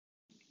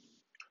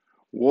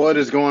What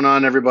is going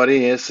on, everybody?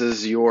 This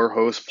is your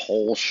host,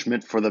 Paul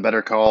Schmidt, for the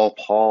Better Call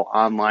Paul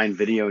Online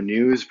Video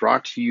News,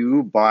 brought to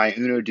you by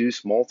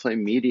Unoduce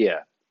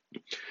Multimedia,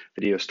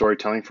 video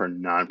storytelling for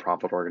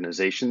nonprofit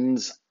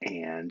organizations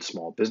and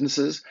small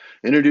businesses.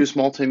 Introduce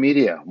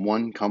Multimedia,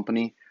 one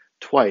company,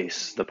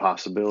 twice the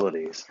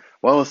possibilities.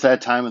 Well, it's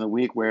that time of the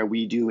week where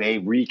we do a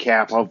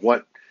recap of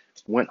what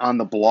went on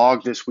the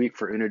blog this week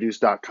for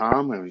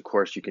introduce.com. And of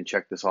course, you can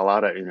check this all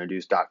out at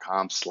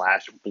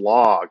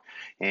introduce.com/blog.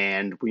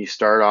 And we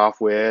start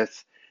off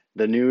with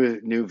the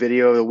new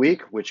video of the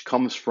week, which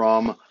comes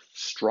from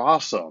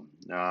Strawsome,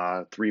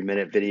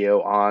 3-minute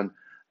video on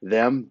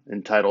them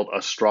entitled A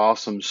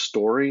Strawsome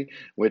Story,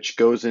 which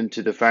goes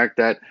into the fact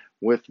that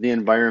with the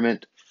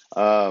environment,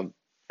 uh,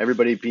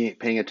 everybody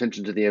paying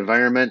attention to the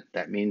environment,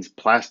 that means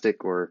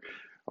plastic or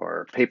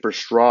paper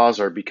straws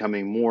are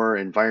becoming more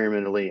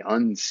environmentally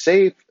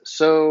unsafe.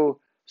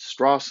 So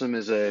Strawsome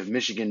is a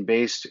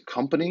Michigan-based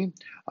company,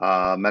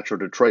 Metro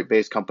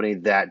Detroit-based company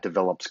that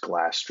develops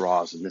glass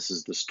straws, and this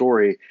is the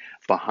story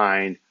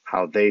behind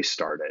how they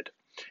started.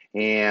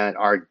 And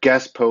our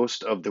guest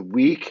post of the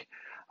week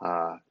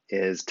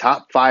is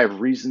top 5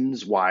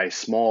 reasons why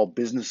small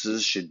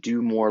businesses should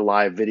do more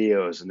live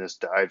videos. And this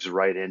dives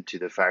right into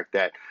the fact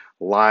that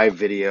live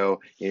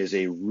video is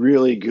a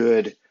really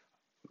good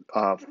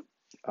uh,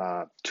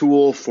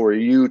 tool for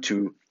you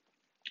to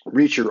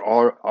reach your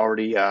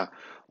already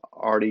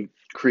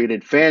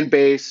created fan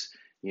base.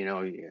 You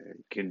know, you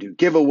can do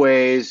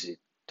giveaways. It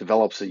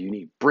develops a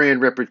unique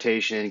brand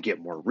reputation, get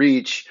more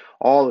reach,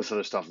 all this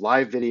other stuff.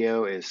 Live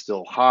video is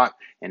still hot,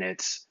 and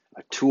it's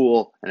a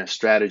tool and a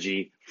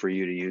strategy for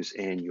you to use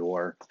in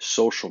your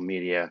social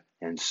media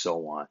and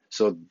so on.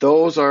 So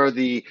those are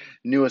the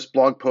newest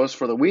blog posts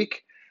for the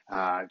week.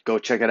 Go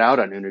check it out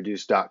on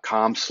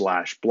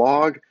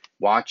introduce.com/blog.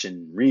 Watch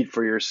and read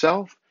for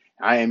yourself.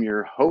 I am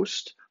your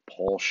host,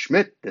 Paul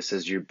Schmidt. This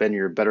has been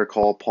your Better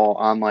Call Paul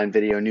online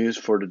video news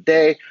for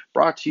today,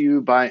 brought to you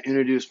by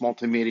Introduce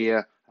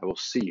Multimedia. I will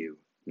see you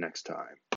next time.